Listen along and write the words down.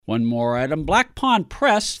One more item. Black Pond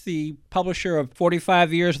Press, the publisher of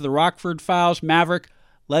 45 Years of the Rockford Files, Maverick,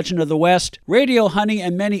 Legend of the West, Radio Honey,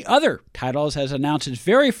 and many other titles, has announced its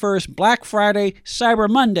very first Black Friday, Cyber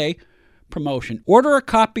Monday promotion. Order a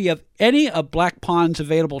copy of any of Black Pond's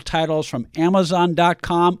available titles from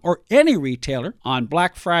Amazon.com or any retailer on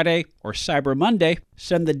Black Friday or Cyber Monday.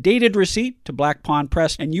 Send the dated receipt to Black Pond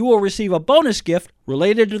Press, and you will receive a bonus gift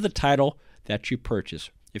related to the title that you purchase.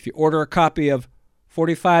 If you order a copy of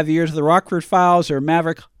 45 Years of the Rockford Files or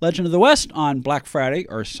Maverick, Legend of the West on Black Friday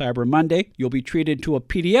or Cyber Monday, you'll be treated to a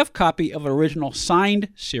PDF copy of an original signed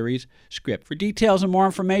series script. For details and more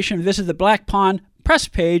information, visit the Black Pond Press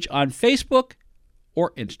page on Facebook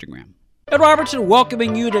or Instagram. Ed Robertson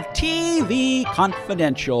welcoming you to TV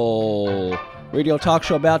Confidential, radio talk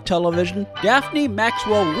show about television. Daphne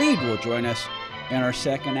Maxwell-Reid will join us in our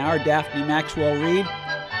second hour. Daphne Maxwell-Reid,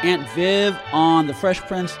 Aunt Viv on The Fresh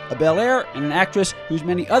Prince of Bel-Air, and an actress whose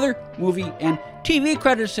many other movie and TV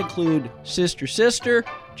credits include Sister Sister,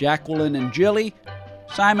 Jacqueline and Jilly,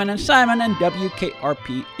 Simon and Simon, and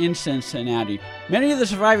WKRP in Cincinnati. Many of the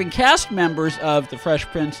surviving cast members of The Fresh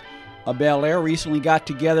Prince of Bel-Air recently got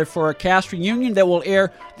together for a cast reunion that will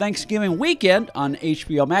air Thanksgiving weekend on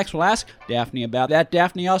HBO Max. We'll ask Daphne about that.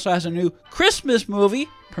 Daphne also has a new Christmas movie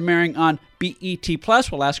premiering on BET+.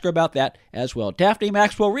 We'll ask her about that as well. Daphne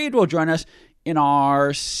Maxwell-Reid will join us in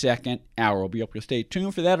our second hour. We'll be able to stay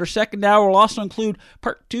tuned for that. Our second hour will also include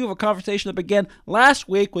part 2 of a conversation that began last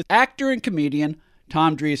week with actor and comedian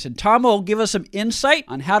Tom Dreesen. Tom will give us some insight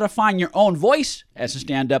on how to find your own voice as a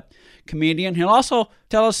stand-up comedian. He'll also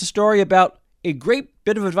tell us a story about a great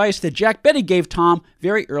bit of advice that Jack Benny gave Tom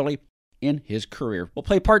very early in his career. We'll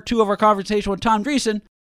play part 2 of our conversation with Tom Dreesen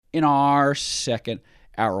in our second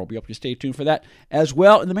hour. We'll be able to stay tuned for that as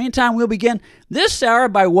well. In the meantime, we'll begin this hour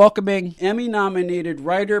by welcoming Emmy-nominated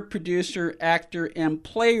writer, producer, actor, and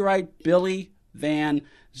playwright Billy Van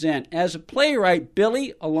Zandt. As a playwright,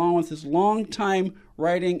 Billy, along with his longtime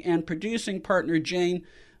writing and producing partner Jane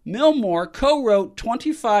Millmore, co-wrote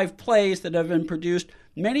 25 plays that have been produced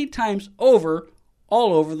many times over,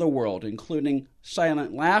 all over the world, including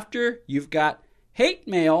Silent Laughter, You've Got Hate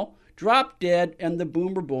Mail, Drop Dead, and the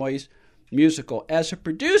Boomer Boys musical. As a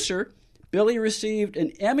producer, Billy received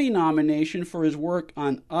an Emmy nomination for his work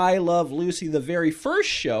on I Love Lucy, the very first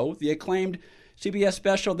show, the acclaimed CBS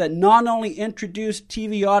special that not only introduced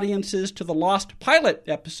TV audiences to the lost pilot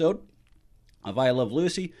episode of I Love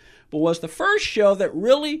Lucy, but was the first show that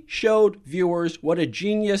really showed viewers what a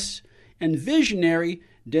genius and visionary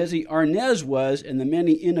Desi Arnaz was and the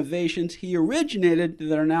many innovations he originated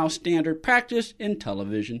that are now standard practice in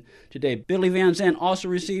television today. Billy Van Zandt also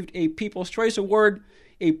received a People's Choice Award,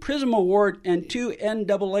 a Prism Award, and 2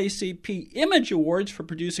 NAACP Image Awards for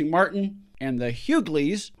producing Martin and the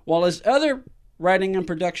Hughleys, while his other writing and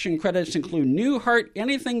production credits include Newhart,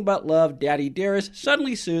 Anything But Love, Daddy Dearest,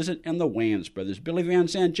 Suddenly Susan, and the Wayans Brothers. Billy Van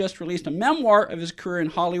Zandt just released a memoir of his career in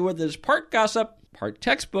Hollywood that is part gossip, part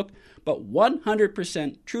textbook, but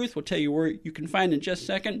 100% truth. We'll tell you where you can find in just a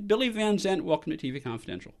second. Billy Van Zandt, welcome to TV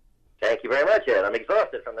Confidential. Thank you very much, Ed. I'm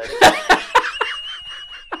exhausted from that.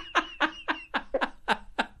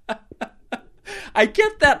 I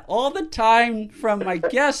get that all the time from my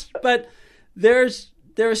guests, but there's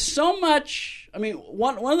so much. I mean,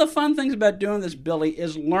 one of the fun things about doing this, Billy,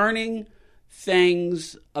 is learning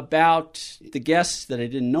things about the guests that I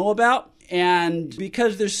didn't know about. And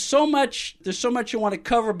because there's so much you want to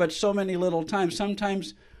cover, but so many little times.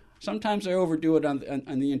 Sometimes I overdo it on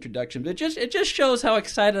the introduction. But it just shows how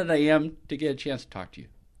excited I am to get a chance to talk to you.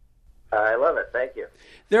 I love it. Thank you.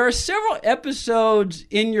 There are several episodes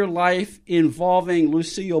in your life involving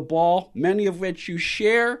Lucille Ball, many of which you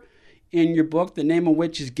share in your book, the name of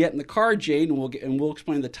which is Get in the Car, Jane, and we'll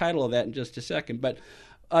explain the title of that in just a second. But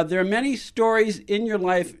there are many stories in your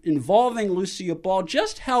life involving Lucille Ball.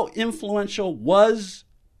 Just how influential was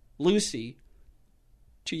Lucy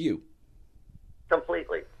to you?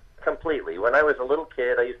 Completely. When I was a little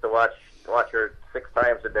kid, I used to watch her 6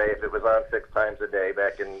 times a day, if it was on 6 times a day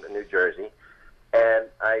back in New Jersey. And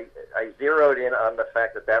I zeroed in on the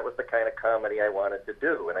fact that was the kind of comedy I wanted to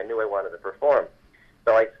do, and I knew I wanted to perform.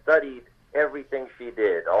 So I studied everything she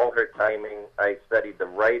did, all her timing. I studied the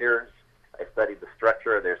writers. I studied the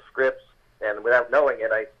structure of their scripts. And without knowing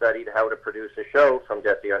it, I studied how to produce a show from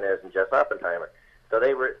Jesse Arnaz and Jess Oppenheimer. So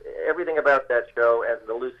everything about that show and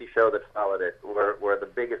the Lucy show that followed it were the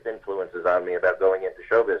biggest influences on me about going into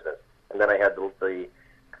show business. And then I had the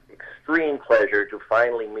extreme pleasure to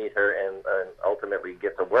finally meet her and ultimately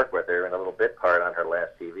get to work with her in a little bit part on her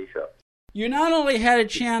last TV show. You not only had a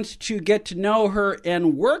chance to get to know her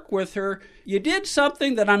and work with her, you did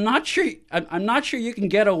something that I'm not sure you can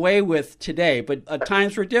get away with today, but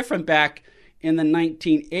times were different back in the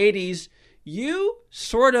 1980s. You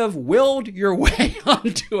sort of willed your way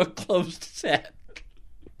onto a closed set.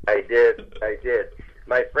 I did.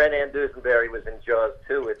 My friend Ann Dusenberry was in Jaws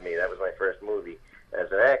 2 with me. That was my first movie as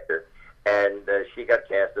an actor. And she got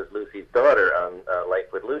cast as Lucy's daughter on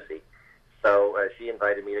Life with Lucy. So she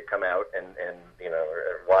invited me to come out and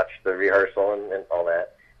watch the rehearsal and all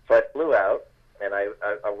that. So I flew out, and I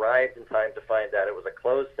arrived in time to find out it was a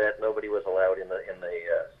closed set. Nobody was allowed in the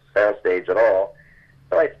soundstage at all.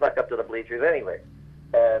 So I snuck up to the bleachers anyway.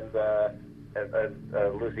 And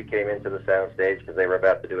Lucy came into the soundstage because they were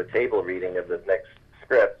about to do a table reading of the next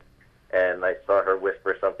script. And I saw her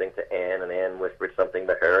whisper something to Anne, and Anne whispered something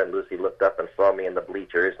to her, and Lucy looked up and saw me in the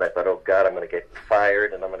bleachers, and I thought, oh God, I'm going to get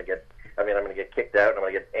fired, and I'm going to get kicked out, and I'm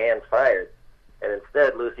going to get Anne fired. And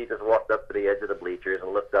instead, Lucy just walked up to the edge of the bleachers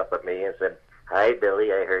and looked up at me and said, "Hi,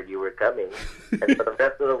 Billy, I heard you were coming." And for the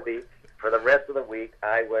rest of the week,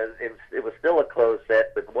 it was still a closed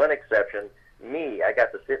set, with one exception. Me, I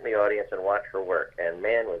got to sit in the audience and watch her work, and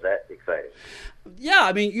man, was that exciting.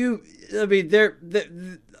 Yeah,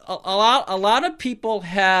 a lot of people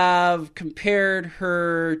have compared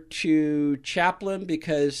her to Chaplin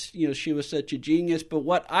because she was such a genius. But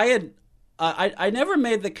what I never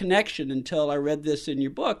made the connection until I read this in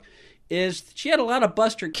your book is she had a lot of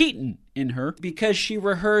Buster Keaton in her because she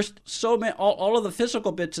rehearsed all of the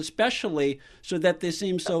physical bits, especially, so that they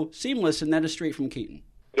seem so seamless, and that is straight from Keaton.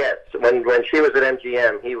 Yes, when she was at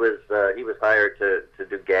MGM, he was hired to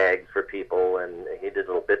do gags for people, and he did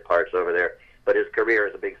little bit parts over there. But his career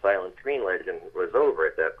as a big silent screen legend was over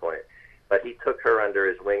at that point. But he took her under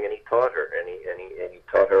his wing, and he taught her, and he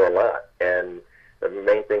taught her a lot. And the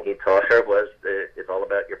main thing he taught her was it's all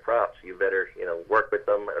about your props. You better work with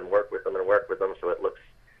them and work with them and work with them, so it looks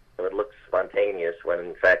spontaneous when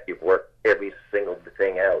in fact you've worked every single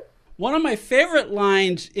thing out. One of my favorite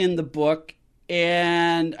lines in the book.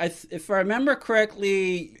 And if I remember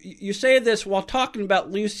correctly, you say this while talking about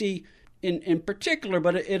Lucy in particular,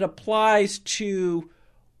 but it applies to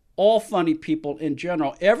all funny people in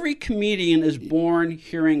general. Every comedian is born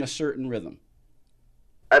hearing a certain rhythm.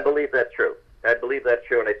 I believe that's true. And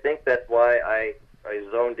I think that's why I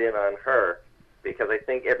zoned in on her, because I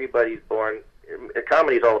think everybody's born.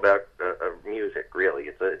 Comedy's all about music, really.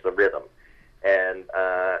 It's a rhythm. And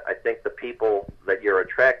I think the people that you're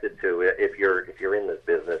attracted to, if you're in this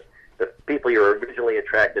business, the people you're originally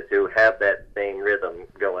attracted to have that same rhythm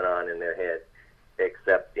going on in their head.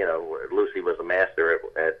 Except, Lucy was a master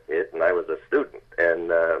at it, and I was a student. And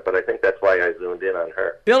but I think that's why I zoomed in on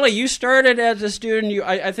her. Billy, you started as a student.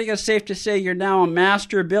 I think it's safe to say you're now a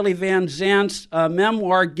master. Billy Van Zant's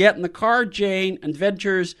memoir, "Get in the Car, Jane: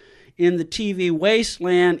 Adventures in the TV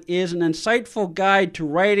Wasteland," is an insightful guide to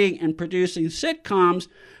writing and producing sitcoms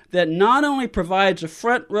that not only provides a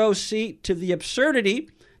front row seat to the absurdity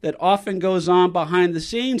that often goes on behind the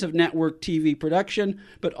scenes of network TV production,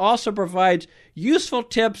 but also provides useful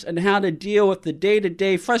tips on how to deal with the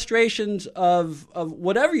day-to-day frustrations of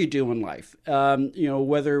whatever you do in life.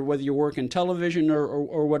 Whether you work in television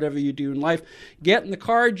or whatever you do in life. "Get in the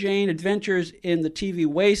Car, Jane: Adventures in the TV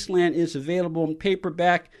Wasteland" is available in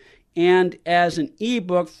paperback and as an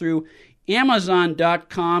ebook through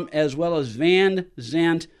Amazon.com, as well as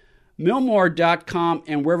VanZantMillmore.com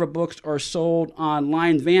and wherever books are sold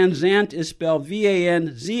online. Van Zant is spelled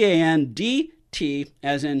VanZandt,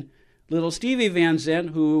 as in little Stevie Van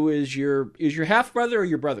Zandt, who is your half brother or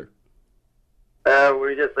your brother?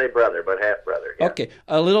 We just say brother, but half brother. Yeah. Okay,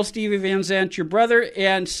 little Stevie Van Zandt, your brother,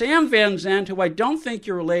 and Sam Van Zandt, who I don't think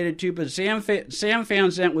you're related to, but Sam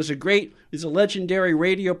Van Zandt is a legendary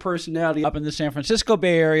radio personality up in the San Francisco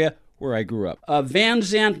Bay Area where I grew up.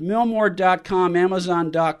 VanZantMillmore.com,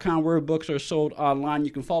 Amazon.com, where books are sold online.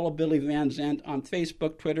 You can follow Billy Van Zandt on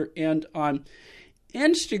Facebook, Twitter, and on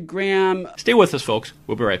Instagram. Stay with us, folks.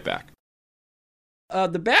 We'll be right back.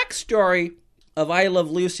 The backstory of I Love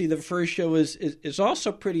Lucy, the first show, is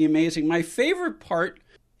also pretty amazing. My favorite part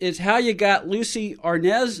is how you got Lucy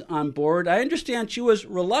Arnaz on board. I understand she was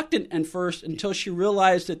reluctant at first until she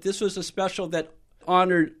realized that this was a special that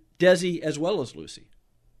honored Desi as well as Lucy.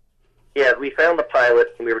 Yeah, we found the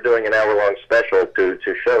pilot, and we were doing an hour-long special to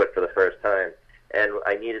show it for the first time. And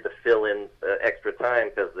I needed to fill in extra time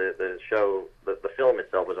because the show, the film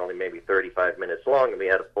itself was only maybe 35 minutes long, and we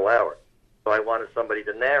had a full hour. So I wanted somebody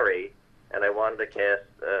to narrate, and I wanted to cast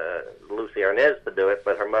Lucy Arnaz to do it,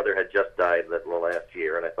 but her mother had just died the last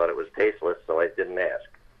year, and I thought it was tasteless, so I didn't ask.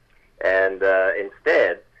 And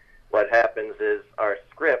instead, what happens is our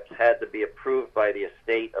script had to be approved by the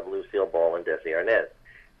estate of Lucille Ball and Desi Arnaz,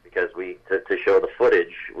 because to show the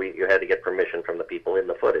footage, you had to get permission from the people in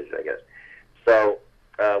the footage, I guess. So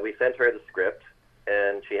we sent her the script,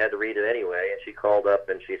 and she had to read it anyway, and she called up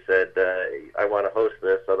and she said, I want to host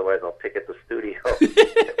this, otherwise I'll picket the studio.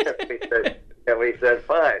 and we said,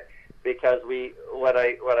 fine. Because what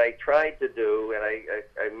I tried to do, and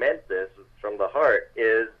I meant this from the heart,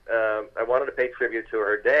 is I wanted to pay tribute to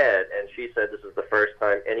her dad, and she said this is the first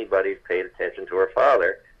time anybody's paid attention to her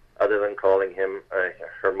father, other than calling him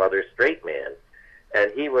her mother's straight man.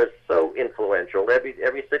 And he was so influential. Every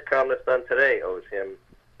sitcom that's done today owes him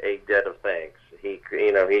a debt of thanks. He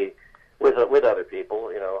with other people,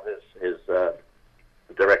 his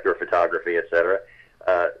director of photography, etc.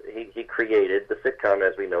 He created the sitcom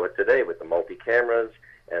as we know it today, with the multi-cameras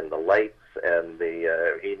and the lights, and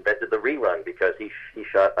he invented the rerun, because he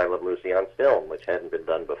shot I Love Lucy on film, which hadn't been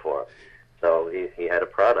done before. So he had a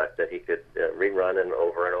product that he could rerun and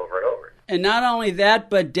over and over and over. And not only that,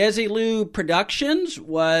 but Desilu Productions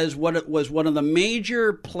was one of the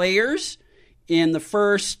major players in the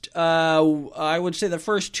first, I would say, the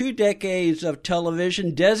first 2 decades of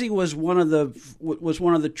television. Desi was one of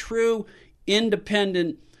the true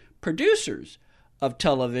independent producers of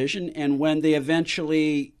television, and when they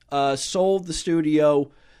eventually sold the studio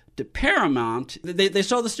to Paramount, they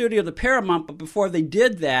sold the studio to Paramount, but before they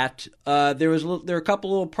did that, there were a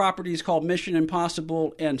couple little properties called Mission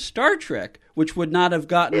Impossible and Star Trek, which would not have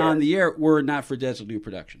gotten on the air were it not for Desilu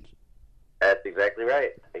Productions. That's exactly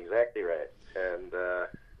right. Exactly right. And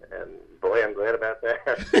boy, I'm glad about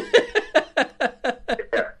that.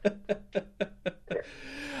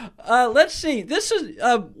 Let's see. This is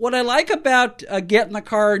what I like about Get in the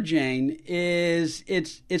Car, Jane, is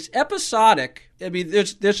it's episodic. I mean,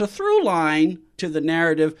 there's a through line to the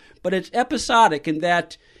narrative, but it's episodic in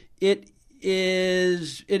that it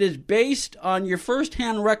is based on your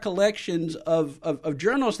firsthand recollections of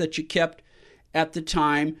journals that you kept at the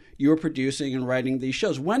time you were producing and writing these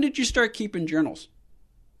shows. When did you start keeping journals?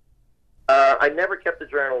 I never kept a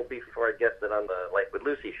journal before I guessed it on the Life with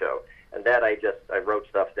Lucy show. And that I wrote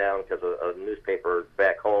stuff down because a newspaper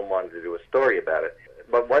back home wanted to do a story about it.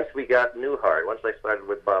 But once we got Newhart, once I started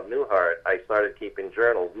with Bob Newhart, I started keeping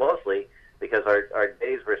journals, mostly because our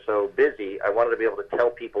days were so busy. I wanted to be able to tell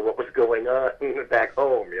people what was going on back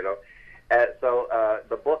home, And so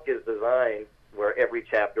the book is designed where every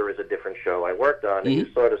chapter is a different show I worked on, and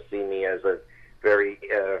you sort of see me as a very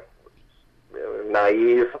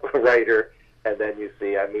naive writer. And then you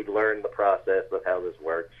see me learn the process of how this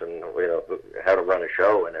works and how to run a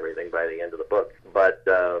show and everything by the end of the book. But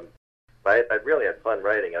I really had fun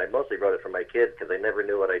writing, and I mostly wrote it for my kids because they never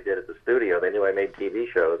knew what I did at the studio. They knew I made TV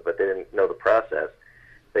shows, but they didn't know the process.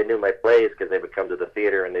 They knew my plays because they would come to the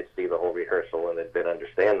theater and they'd see the whole rehearsal and they'd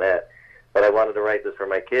understand that. But I wanted to write this for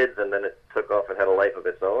my kids, and then it took off and had a life of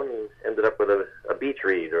its own and ended up with a beach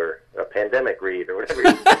read or a pandemic read or whatever.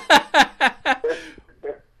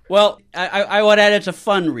 Well, I would add it's a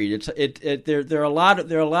fun read. There are a lot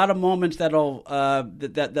of moments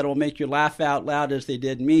that'll make you laugh out loud, as they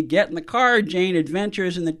did me. Get in the Car, Jane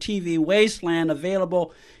Adventures in the TV Wasteland,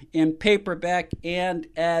 available in paperback and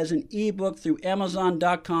as an ebook through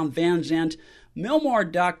Amazon.com, Van Zandt,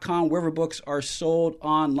 Millmore.com, wherever books are sold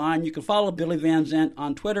online. You can follow Billy Van Zandt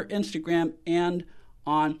on Twitter, Instagram, and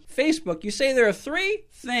on Facebook. You say there are 3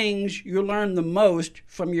 things you learn the most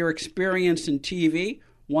from your experience in TV.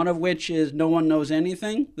 One of which is no one knows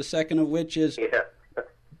anything. The second of which is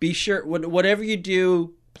be sure, whatever you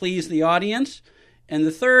do, please the audience. And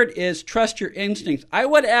the third is trust your instincts. I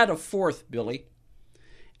would add a fourth, Billy,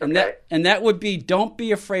 and that would be don't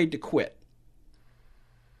be afraid to quit.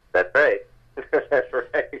 That's right. That's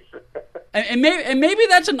right. and maybe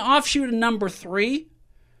that's an offshoot of number 3.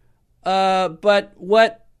 But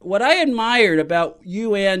what I admired about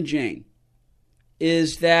you and Jane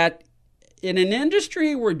is that in an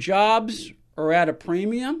industry where jobs are at a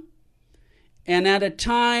premium, and at a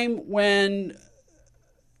time when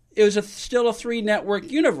it was still a 3-network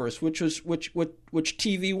universe, which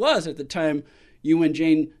TV was at the time you and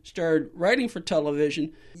Jane started writing for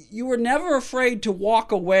television, you were never afraid to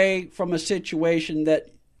walk away from a situation that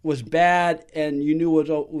was bad and you knew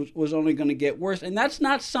was only going to get worse. And that's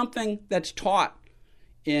not something that's taught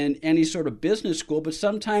in any sort of business school, but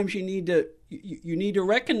sometimes you need to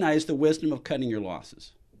recognize the wisdom of cutting your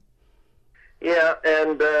losses. Yeah,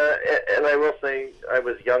 and I will say I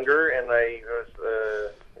was younger, and I was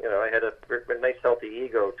I had a nice healthy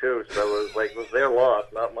ego too, so it was their loss,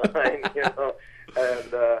 not mine,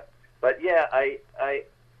 And but yeah,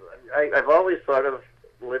 I've always sort of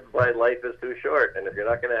live by life is too short, and if you're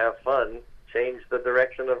not going to have fun, change the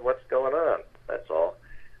direction of what's going on. That's all.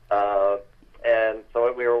 And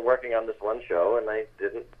so we were working on this one show, and I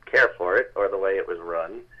didn't care for it or the way it was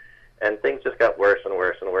run. And things just got worse and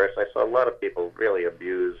worse and worse. I saw a lot of people really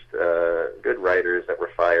abused good writers that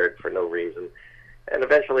were fired for no reason. And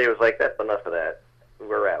eventually it was like, that's enough of that.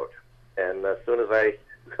 We're out. And as soon as I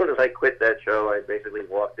quit that show, I basically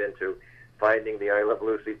walked into finding the I Love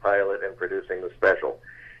Lucy pilot and producing the special.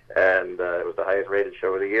 And it was the highest rated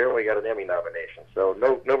show of the year, and we got an Emmy nomination. So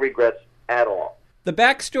no regrets at all. The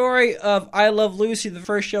backstory of I Love Lucy, the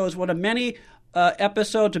first show, is one of many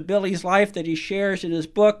episodes of Billy's life that he shares in his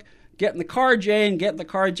book, Get in the Car, Jane, Get in the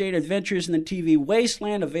Car, Jane, Adventures in the TV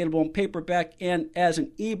Wasteland, available in paperback and as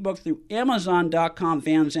an ebook through Amazon.com,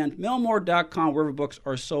 VanZantMillmore.com, wherever books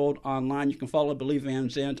are sold online. You can follow Billy Van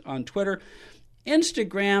Zant on Twitter,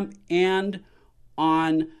 Instagram, and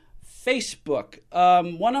on Facebook.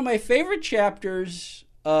 One of my favorite chapters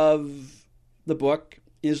of the book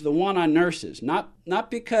is the one on nurses. Not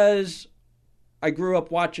because I grew up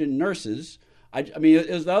watching nurses. I mean,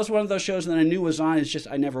 that was one of those shows that I knew was on. It's just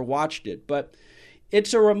I never watched it. But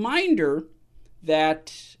it's a reminder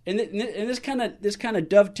that, and this kind of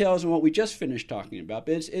dovetails on what we just finished talking about.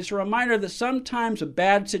 But it's a reminder that sometimes a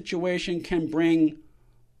bad situation can bring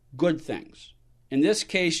good things. In this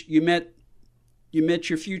case, you met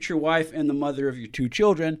your future wife and the mother of your two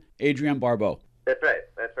children, Adrienne Barbeau. That's right.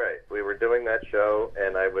 We were doing that show,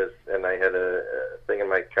 and I had a thing in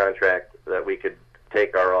my contract that we could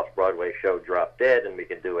take our off-Broadway show Drop Dead, and we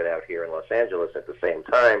could do it out here in Los Angeles at the same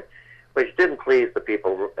time, which didn't please the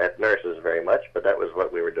people at Nurses very much, but that was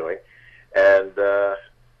what we were doing. And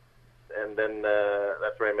then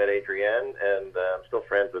that's where I met Adrienne, and I'm still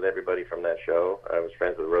friends with everybody from that show. I was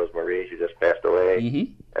friends with Rose Marie, who just passed away,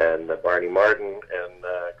 and Barney Martin, and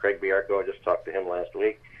Craig Biarco. I just talked to him last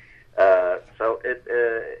week. So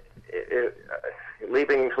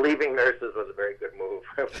leaving Nurses was a very good move,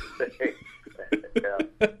 I would say. Yeah.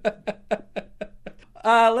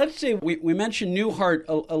 Let's see. We mentioned Newhart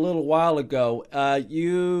a little while ago.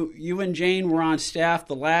 You and Jane were on staff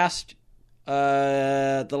the last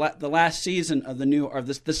season of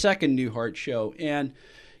the second Newhart show, and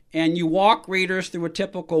you walk readers through a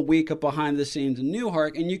typical week of behind the scenes in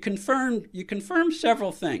Newhart, and you confirmed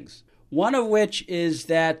several things. One of which is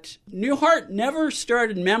that Newhart never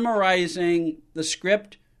started memorizing the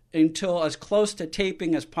script until as close to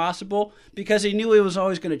taping as possible because he knew it was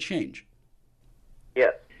always going to change.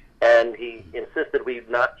 Yes, and he insisted we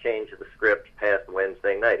not change the script past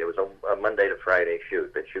Wednesday night. It was a Monday to Friday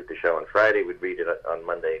shoot. They'd shoot the show on Friday, we'd read it on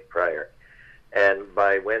Monday prior. And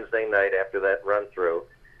by Wednesday night, after that run-through,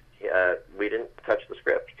 we didn't touch the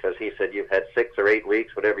script because he said, you've had 6 or 8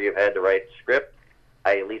 weeks, whatever you've had to write the script,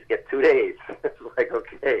 I at least get 2 days. It's like,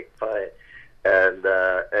 okay, fine. And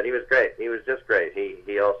he was great. He was just great. He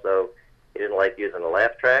didn't like using a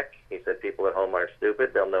laugh track. He said people at home aren't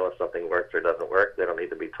stupid. They'll know if something works or doesn't work. They don't need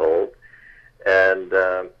to be told. And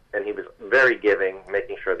he was very giving,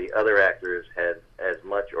 making sure the other actors had as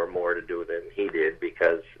much or more to do than he did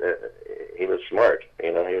because he was smart.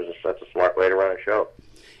 You know, he was such a smart way to run a show.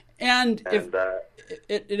 And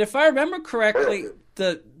if I remember correctly,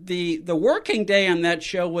 the working day on that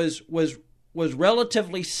show was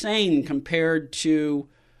relatively sane compared to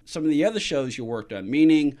some of the other shows you worked on.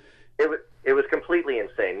 Meaning, it was completely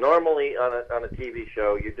insane. Normally on a TV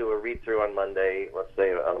show, you do a read through on Monday, let's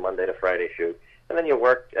say on a Monday to Friday shoot, and then you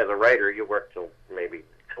work as a writer. You work till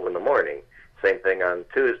in the morning. Same thing on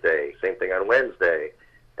Tuesday. Same thing on Wednesday.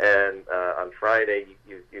 And on Friday,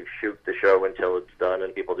 you shoot the show until it's done,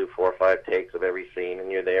 and people do 4 or 5 takes of every scene,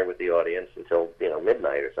 and you're there with the audience until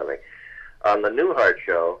midnight or something. On the Newhart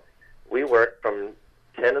show, we worked from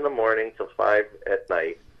 10 in the morning till 5 at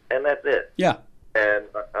night, and that's it. Yeah. And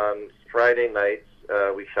on Friday nights,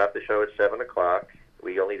 we shot the show at 7 o'clock.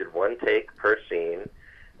 We only did 1 take per scene,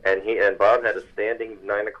 and Bob had a standing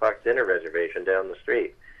 9 o'clock dinner reservation down the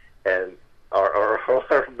street. And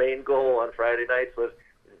our main goal on Friday nights was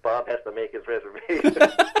Bob has to make his reservation.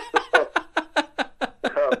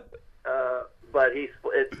 But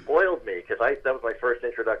it spoiled me because that was my first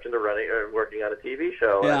introduction to working on a TV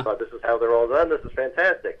show. Yeah. I thought, this is how they're all done. This is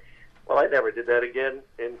fantastic. Well, I never did that again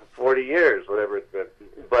in 40 years, whatever it's been.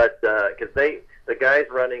 But because the guys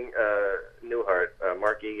running Newhart,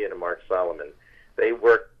 Mark Egan and Mark Solomon, they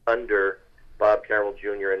worked under Bob Carroll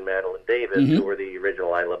Jr. and Madeline Davis, who were the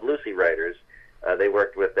original I Love Lucy writers. They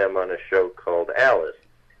worked with them on a show called Alice.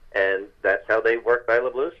 And that's how they worked I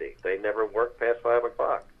Love Lucy. They never worked past 5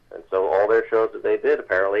 o'clock. And so all their shows that they did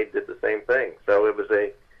apparently did the same thing. So it was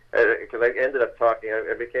because I ended up talking.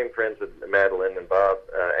 I became friends with Madeline and Bob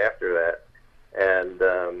after that, and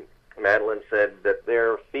Madeline said that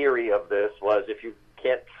their theory of this was if you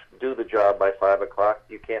can't do the job by 5 o'clock,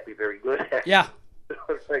 you can't be very good at it. Yeah. So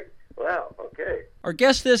it's like, wow, okay. Our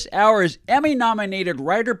guest this hour is Emmy-nominated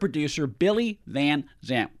writer-producer Billy Van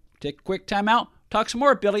Zandt. Take a quick time out. Talk some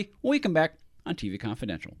more, Billy, when we come back on TV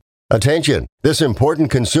Confidential. Attention! This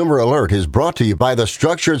important consumer alert is brought to you by the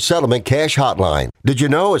Structured Settlement Cash Hotline. Did you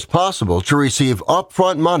know it's possible to receive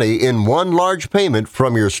upfront money in one large payment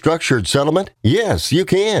from your structured settlement? Yes, you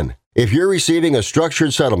can. If you're receiving a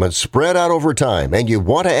structured settlement spread out over time and you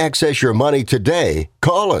want to access your money today,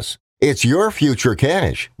 call us. It's your future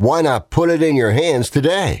cash. Why not put it in your hands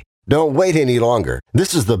today? Don't wait any longer.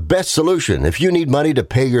 This is the best solution if you need money to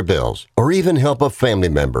pay your bills or even help a family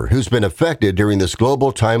member who's been affected during this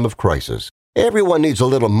global time of crisis. Everyone needs a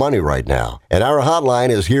little money right now, and our hotline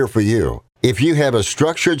is here for you. If you have a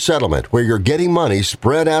structured settlement where you're getting money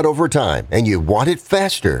spread out over time and you want it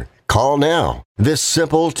faster, call now. This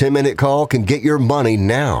simple 10-minute call can get your money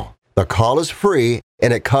now. The call is free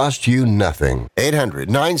and it costs you nothing.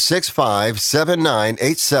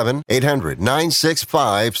 800-965-7987.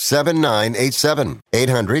 800-965-7987.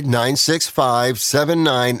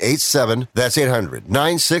 800-965-7987. That's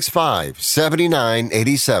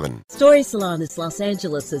 800-965-7987. Story Salon is Los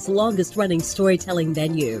Angeles' longest-running storytelling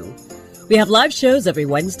venue. We have live shows every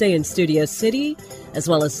Wednesday in Studio City, as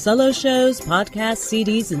well as solo shows, podcasts,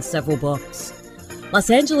 CDs, and several books. Los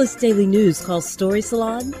Angeles Daily News calls Story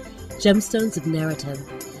Salon Gemstones of Narrative,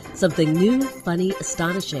 something new, funny,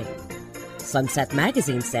 astonishing. Sunset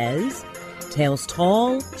Magazine says tales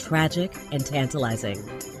tall, tragic, and tantalizing.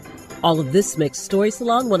 All of this makes Story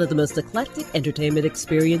Salon one of the most eclectic entertainment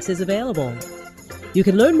experiences available. You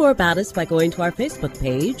can learn more about us by going to our Facebook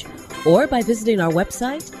page or by visiting our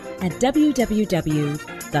website at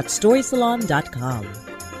www.storysalon.com.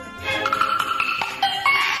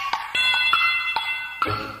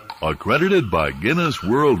 Accredited by Guinness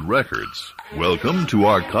World Records, welcome to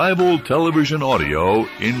Archival Television Audio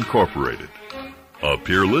Incorporated, a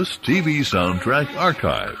peerless TV soundtrack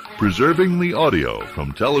archive preserving the audio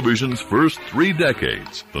from television's first 3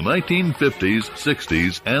 decades, the 1950s,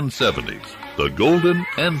 60s, and 70s, the golden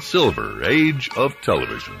and silver age of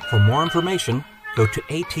television. For more information, go to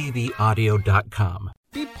atvaudio.com.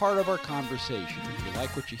 Be part of our conversation. If you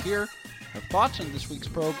like what you hear, have thoughts on this week's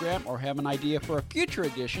program, or have an idea for a future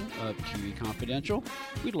edition of TV Confidential,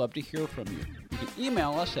 we'd love to hear from you. You can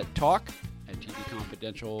email us at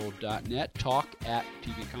talk@tvconfidential.net,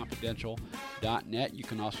 talk@tvconfidential.net. You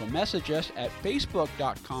can also message us at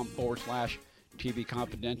facebook.com/TV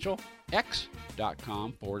Confidential,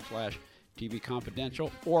 x.com/TV Confidential,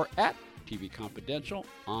 or at TV Confidential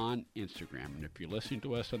on Instagram. And if you're listening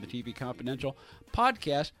to us on the TV Confidential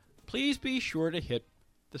podcast, please be sure to hit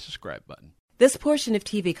the subscribe button. This portion of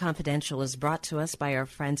TV Confidential is brought to us by our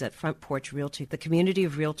friends at Front Porch Realty, the community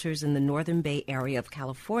of realtors in the Northern Bay area of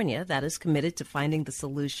California that is committed to finding the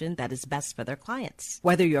solution that is best for their clients.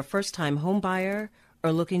 Whether you're a first-time home buyer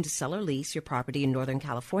or looking to sell or lease your property in Northern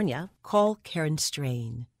California, call Karen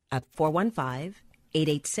Strain at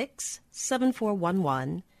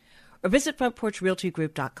 415-886-7411 or visit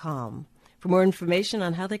frontporchrealtygroup.com for more information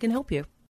on how they can help you.